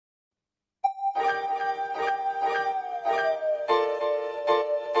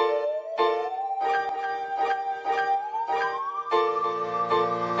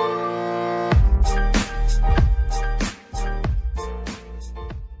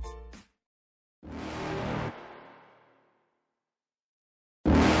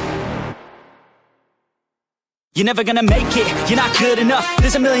You're never gonna make it, you're not good enough.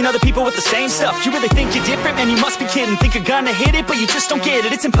 There's a million other people with the same stuff. You really think you're different? Man, you must be kidding. Think you're gonna hit it, but you just don't get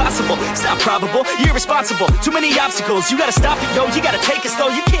it. It's impossible, it's not probable, you're irresponsible. Too many obstacles, you gotta stop it, yo. You gotta take it slow,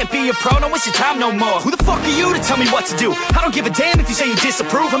 you can't be a pro. Don't waste your time no more. Who the fuck are you to tell me what to do? I don't give a damn if you say you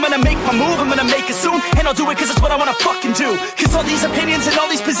disapprove. I'm gonna make my move, I'm gonna make it soon. And I'll do it cause it's what I wanna fucking do. Cause all these opinions and all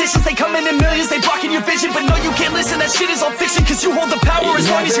these positions, they come in millions, they blocking your vision. But no, you can't listen, that shit is all fiction. Cause you hold the power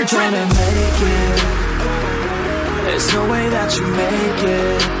as long as you're dreaming. There's no way that you make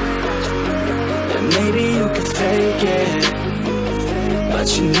it. And maybe you could fake it, but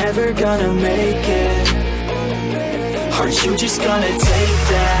you're never gonna make it. Are you just gonna take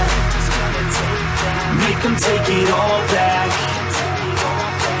that? Make them take it all back.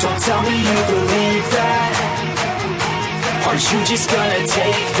 Don't tell me you believe that. Are you just gonna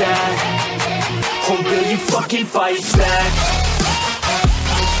take that? Or will you fucking fight back?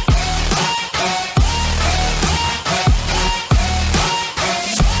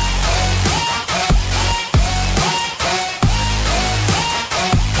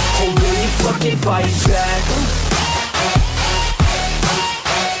 Fight back.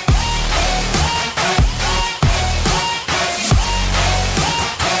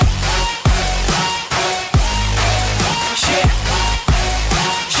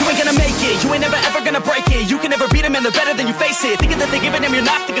 You ain't gonna make it, you ain't never ever gonna break it. You can never beat them and they're better than you face it. Thinking that they give a damn, you're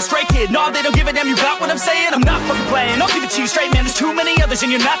not, think a straight kid. No, they don't give a damn, you got what I'm saying? I'm not fucking playing, I'll give it to you straight, man. There's too many others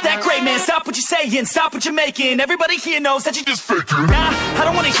and you're not that great, man. Stop what you're saying, stop what you're making. Everybody here knows that you just faking. Nah, I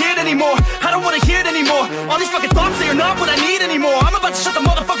don't wanna hear it anymore, I don't wanna hear it anymore. All these fucking thoughts, they are not what I need anymore. I'm about to shut the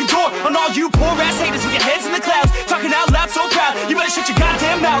motherfucking door on all you poor ass haters with your heads in the clouds, talking out loud so proud. You better shut your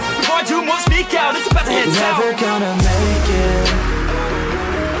goddamn mouth before I do more speak out. It's about to head south. You're never gonna make it.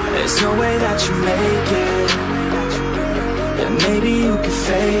 There's no way that you make it. And maybe you could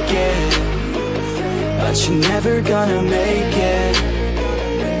fake it, but you're never gonna make it.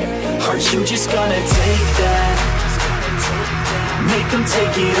 Are you just gonna take that? Make them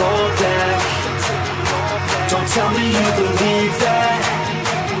take it all back. Don't tell me you believe that.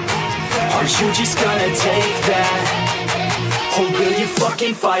 Are you just gonna take that? Or will you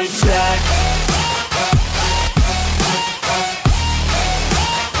fucking fight back?